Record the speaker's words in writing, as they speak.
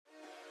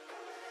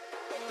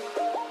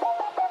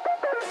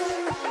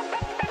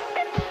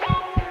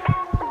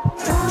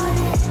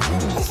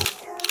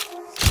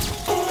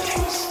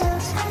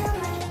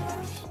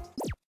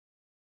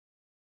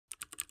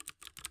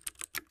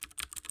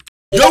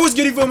Yo, what's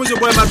good, it's your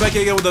boy Matt back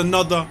again with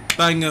another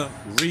banger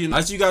reel.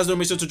 As you guys know,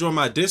 make sure to join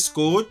my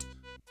Discord.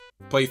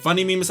 Play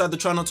funny meme inside the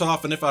try not to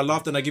laugh, and if I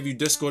laugh then I give you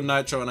Discord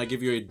Nitro and I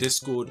give you a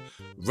Discord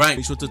rank.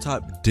 Make sure to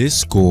type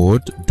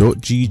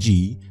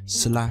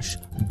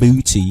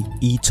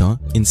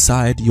discord.gg/bootyeater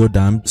inside your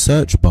damn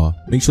search bar.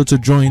 Make sure to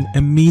join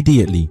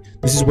immediately.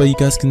 This is where you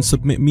guys can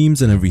submit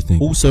memes and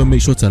everything. Also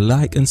make sure to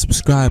like and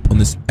subscribe on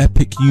this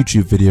epic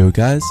YouTube video,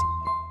 guys.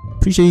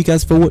 Appreciate you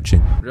guys for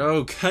watching.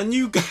 Yo, can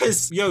you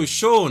guys... Yo,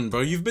 Sean,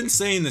 bro, you've been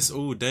saying this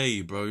all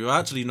day, bro. You're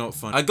actually not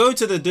fun. I go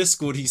to the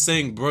Discord, he's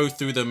saying bro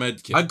through the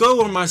medkit. I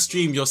go on my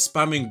stream, you're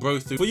spamming bro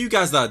through... For you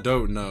guys that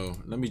don't know,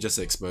 let me just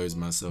expose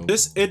myself.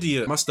 This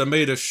idiot must have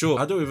made a short.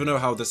 I don't even know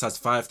how this has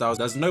 5,000.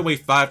 There's no way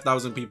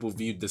 5,000 people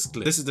viewed this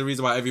clip. This is the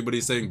reason why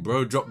everybody's saying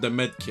bro drop the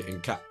medkit in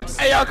caps.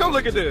 Hey, y'all, come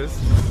look at this.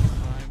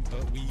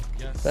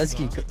 Let's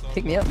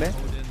pick me up, man.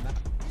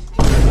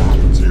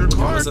 It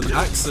was an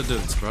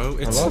accident, bro.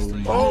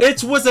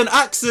 It was an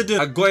accident.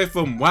 I got it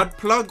from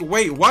Wadplug.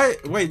 Wait, why?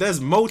 Wait,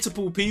 there's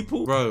multiple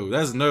people? Bro,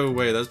 there's no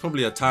way. There's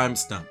probably a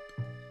timestamp.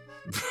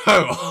 Bro,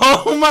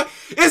 oh my.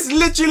 It's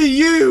literally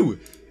you.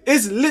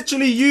 It's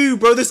literally you,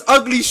 bro. This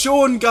ugly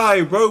Sean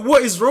guy, bro.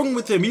 What is wrong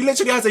with him? He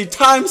literally has a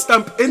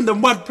timestamp in the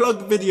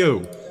Wadplug video.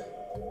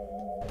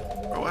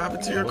 Bro, what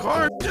happened to your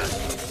car?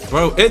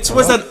 Bro, it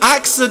was an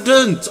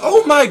accident.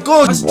 Oh my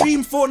god. I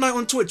stream Fortnite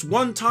on Twitch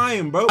one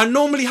time, bro. I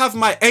normally have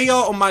my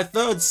AR on my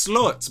third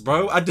slot,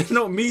 bro. I did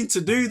not mean to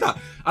do that.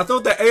 I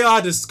thought the AR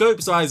had a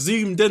scope, so I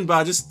zoomed in, but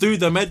I just threw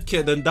the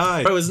medkit and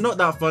died. Bro, it's not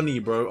that funny,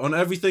 bro. On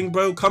everything,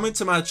 bro, come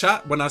into my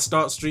chat when I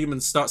start streaming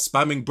and start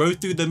spamming bro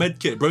through the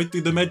medkit, bro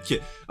through the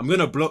medkit. I'm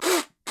gonna block...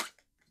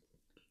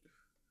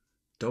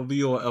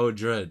 WL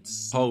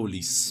dreads.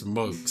 Holy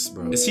smokes,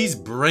 bro. Is his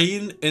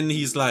brain in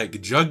his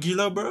like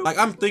jugular, bro? Like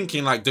I'm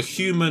thinking like the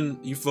human,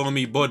 you feel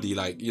me, body,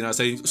 like, you know what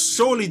I'm saying?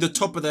 Surely the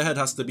top of the head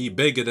has to be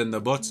bigger than the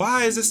bottom.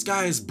 Why is this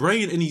guy's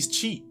brain in his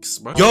cheeks,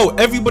 bro? Yo,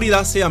 everybody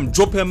that's here, I'm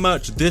dropping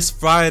merch this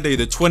Friday,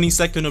 the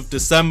 22nd of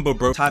December,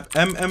 bro. Type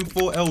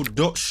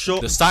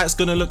mm4l.shop. The site's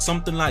gonna look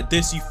something like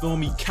this, you feel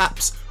me?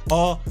 Caps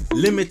are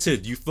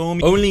limited, you feel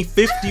me? Only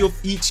 50 of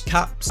each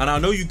caps. And I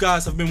know you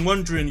guys have been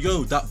wondering,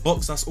 yo, that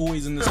box that's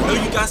always in this. I know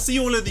you guys see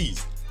all of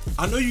these.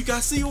 I know you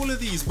guys see all of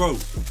these, bro.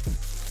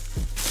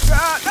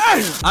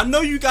 I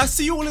know you guys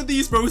see all of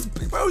these, bro. It's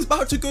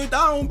about to go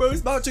down, bro.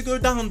 It's about to go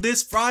down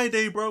this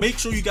Friday, bro. Make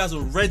sure you guys are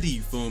ready,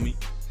 you feel me?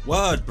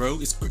 Word, bro.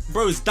 It's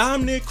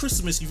damn near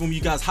Christmas, you feel me?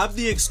 You guys have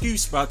the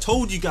excuse, bro. I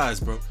told you guys,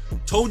 bro.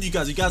 Told you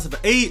guys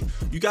have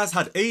you guys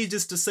had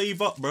ages to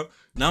save up, bro.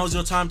 Now's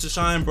your time to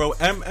shine, bro.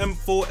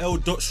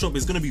 mm4l.shop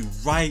is gonna be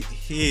right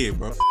here,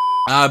 bro.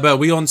 I bet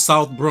we on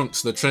South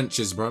Bronx, the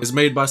trenches, bro. It's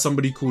made by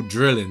somebody called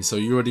Drillin', so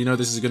you already know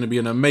this is gonna be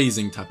an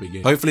amazing tappy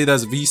game. Hopefully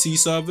there's VC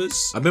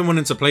servers. I've been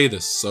wanting to play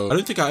this, so I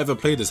don't think I ever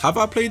played this. Have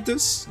I played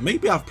this?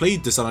 Maybe I've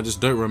played this and I just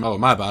don't remember. Oh,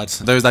 my bad.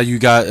 For those of you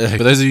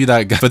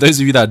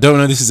that don't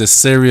know, this is a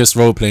serious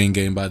role-playing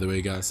game, by the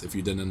way, guys. If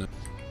you didn't know,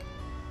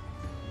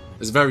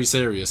 it's very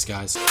serious,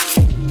 guys.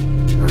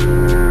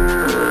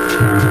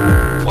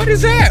 What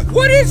is that?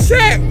 What is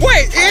that?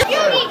 Wait, you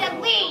need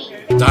to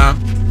leave. Damn.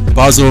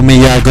 Puzzle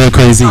me, yeah, go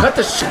crazy. Cut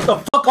the shit the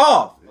fuck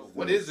off.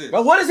 What is it?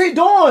 Bro, what is he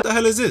doing? What the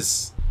hell is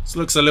this? This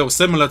looks a little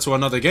similar to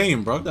another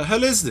game, bro. The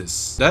hell is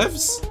this?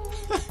 Devs?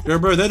 Yo,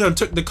 bro, they done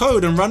took the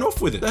code and ran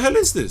off with it. The hell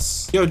is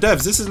this? Yo,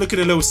 Devs, this is looking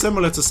a little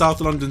similar to South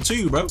London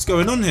too, bro. What's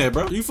going on here,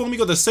 bro? You feel me?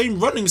 Got the same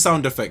running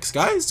sound effects,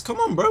 guys. Come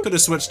on, bro. Could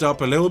have switched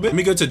up a little bit. Let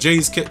me go to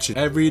Jay's kitchen.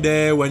 Every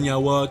day when you're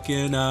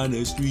walking on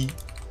the street.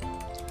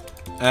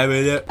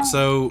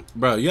 So,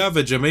 bro, you have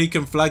a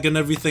Jamaican flag and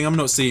everything. I'm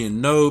not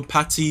seeing no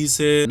patties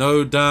here.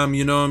 No damn,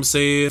 you know what I'm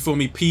saying? For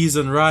me, peas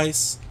and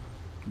rice.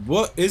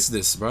 What is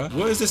this, bro?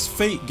 What is this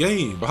fake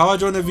game? How I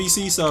join a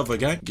VC server,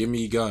 gang? Give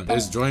me a gun.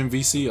 There's join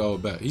VC. Oh,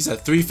 bet. He said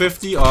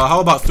 350. Or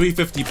how about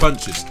 350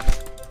 punches?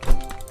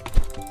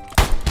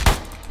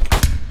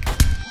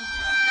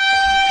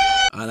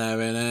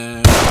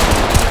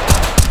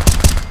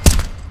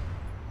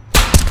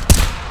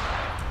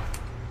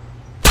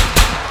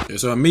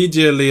 So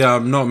immediately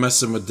I'm not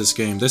messing with this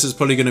game. This is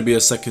probably going to be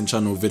a second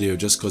channel video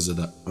just because of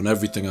that. On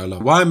everything I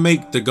love. Why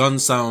make the gun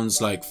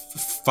sounds like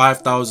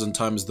 5,000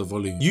 times the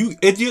volume? You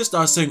idiots that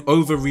are saying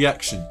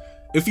overreaction.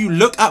 If you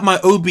look at my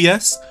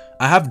OBS,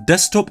 I have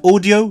desktop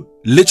audio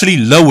literally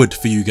lowered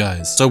for you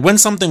guys. So when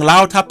something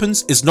loud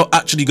happens, it's not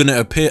actually going to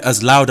appear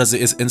as loud as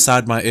it is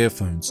inside my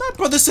earphones. My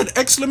brother said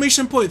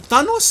exclamation point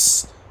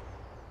Thanos.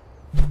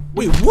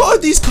 Wait, what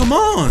are these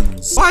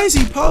commands? Why is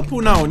he purple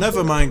now?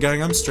 Never mind,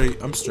 gang. I'm straight.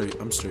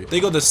 They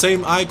got the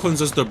same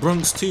icons as the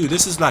Bronx too.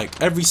 This is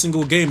like every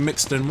single game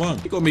mixed in one.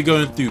 You got me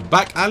going through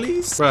back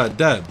alleys? Bruh,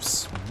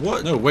 Debs.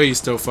 What? No way he's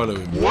still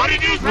following me. What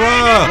did you say?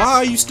 Bruh, why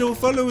are you still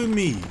following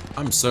me?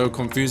 I'm so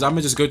confused. I'm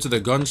gonna just go to the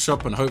gun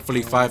shop and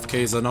hopefully 5k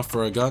is enough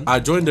for a gun. I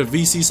joined a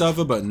VC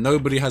server, but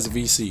nobody has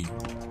VC.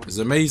 It's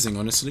amazing,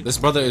 honestly. This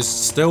brother is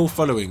still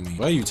following me.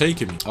 Where are you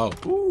taking me? Oh.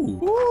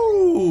 Ooh.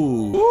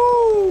 Ooh.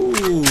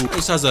 Ooh.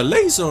 This has a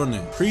laser on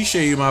it.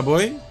 Appreciate you, my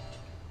boy.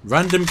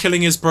 Random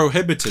killing is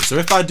prohibited. So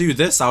if I do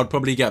this, I would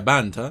probably get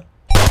banned, huh?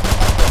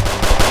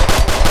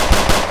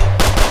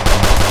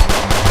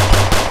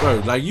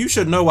 Bro, like, you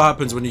should know what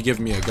happens when you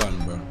give me a gun,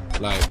 bro.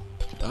 Like,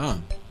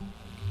 damn.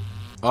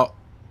 Oh.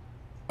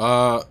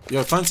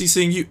 Yo, fancy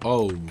seeing you.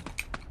 Oh.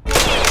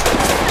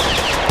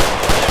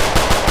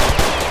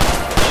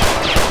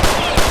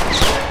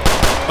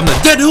 On the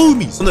dead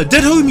homies. On the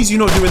dead homies, you're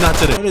not doing that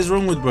today. What is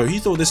wrong with bro? He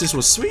thought this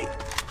was sweet.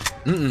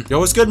 Yo,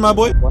 what's good, my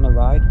boy? Wanna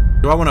ride?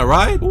 Do I want to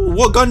ride? Ooh,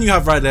 what gun you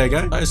have right there,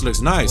 guy? This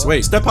looks nice.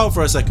 Wait, step out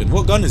for a second.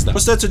 What gun is that?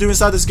 What's there to do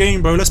inside this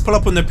game, bro? Let's pull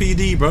up on the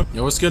PD, bro.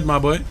 Yo, what's good, my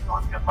boy?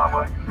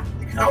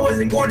 I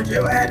wasn't going to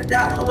jail. I had to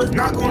die. I was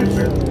not going to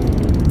jail.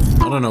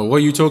 I don't know. What are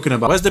you talking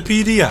about? Where's the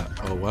PD at?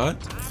 Oh, what?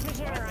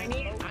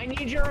 I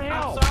need your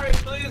help. I'm sorry,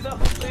 please.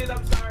 Please,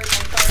 I'm sorry.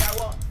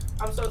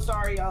 I'm so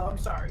sorry, y'all. I'm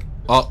sorry.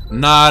 Oh,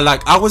 nah,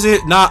 like, I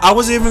wasn't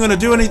even gonna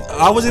do anything.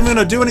 I wasn't even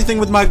gonna do anything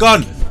with my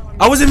gun.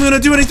 I wasn't even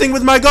gonna do anything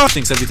with my gun.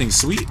 Thinks everything's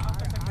sweet.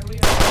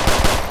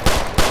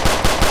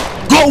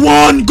 Got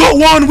one! Got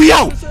one! We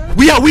out!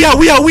 We out! We out!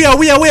 We out! We out!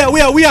 We out! We out!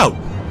 We out! We out!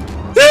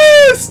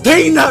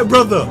 Stay in that,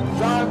 brother!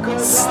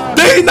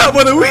 Stay in that,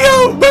 brother! We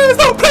out! Man,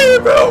 stop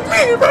playing, bro!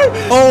 Me, bro!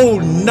 Oh,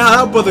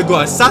 nah, that brother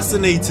got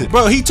assassinated.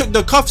 Bro, he took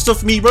the cuffs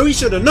off me, bro. He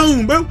should have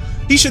known, bro.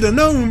 He should have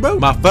known, bro.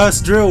 My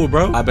first drill,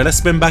 bro. I bet let's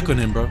spin back on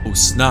him, bro. Oh,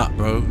 snap,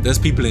 bro. There's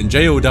people in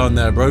jail down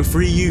there, bro.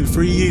 Free you,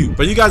 free you.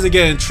 But you guys are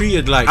getting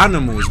treated like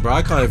animals, bro.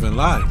 I can't even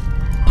lie.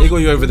 They got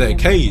you over there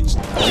caged.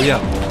 Oh,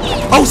 yeah.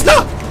 Oh,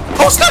 snap!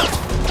 Oh, snap!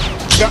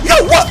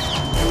 Yo, what?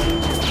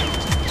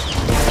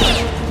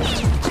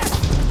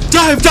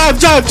 Drive, drive,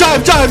 drive,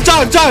 drive, drive,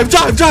 drive, drive,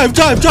 drive, drive,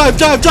 drive, drive,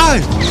 drive,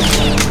 drive.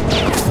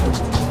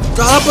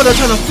 God, they're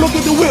trying to flop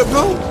with the whip,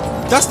 bro.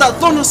 That's that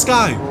Thanos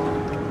guy.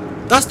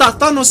 That's that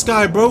Thanos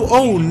guy, bro.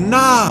 Oh,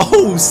 nah.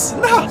 Oh,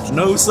 snap.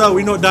 No, sir.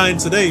 We're not dying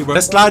today, bro.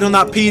 Let's slide on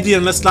that PD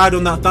and let's slide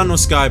on that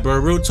Thanos guy, bro.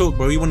 Real talk,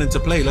 bro. He wanted to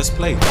play. Let's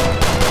play.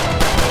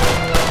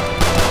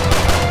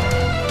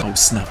 Oh,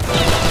 snap.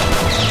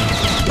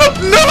 No!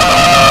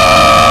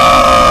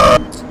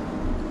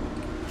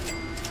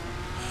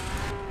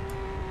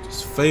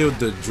 Just failed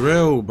the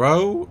drill,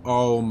 bro.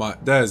 Oh, my.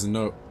 There's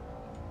no...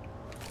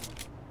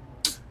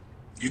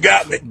 You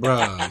got me.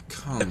 Bruh,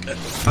 come on.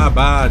 My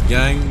bad,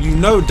 gang. You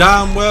know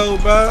damn well,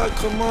 bruh.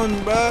 Come on,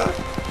 bruh.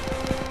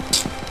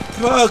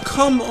 Bruh,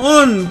 come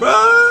on,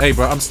 bruh. Hey,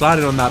 bro, I'm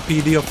sliding on that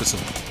PD officer.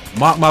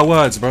 Mark my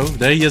words, bro.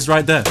 There he is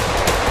right there.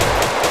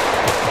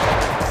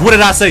 What did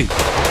I say?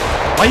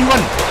 Why you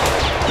running?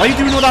 Why you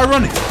doing all that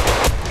running?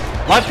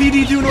 Why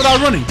PD doing all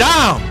that running?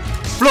 Damn!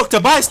 Flock to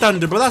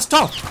bystander, bro. That's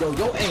tough.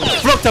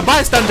 Flock to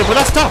bystander, bro.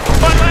 That's tough.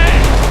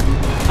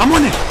 I'm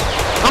on it.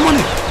 I'm on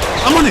it.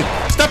 I'm on it.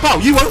 Step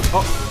out, you won't.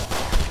 Oh.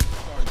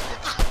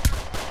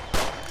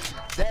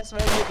 That's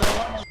where you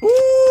belong.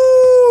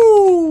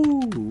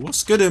 Ooh,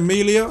 what's good,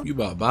 Amelia? You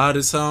about bad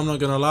as hell, I'm not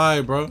gonna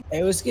lie, bro.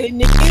 Hey, what's good,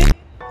 nigga?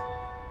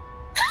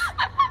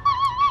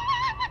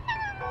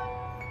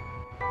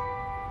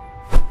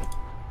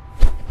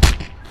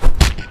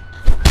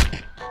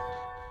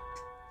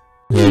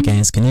 Yo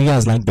guys, can you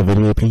guys like the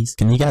video please?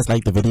 Can you guys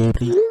like the video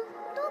please?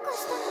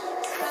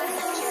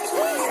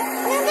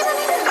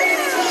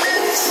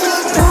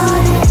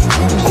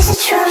 It's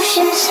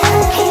atrocious.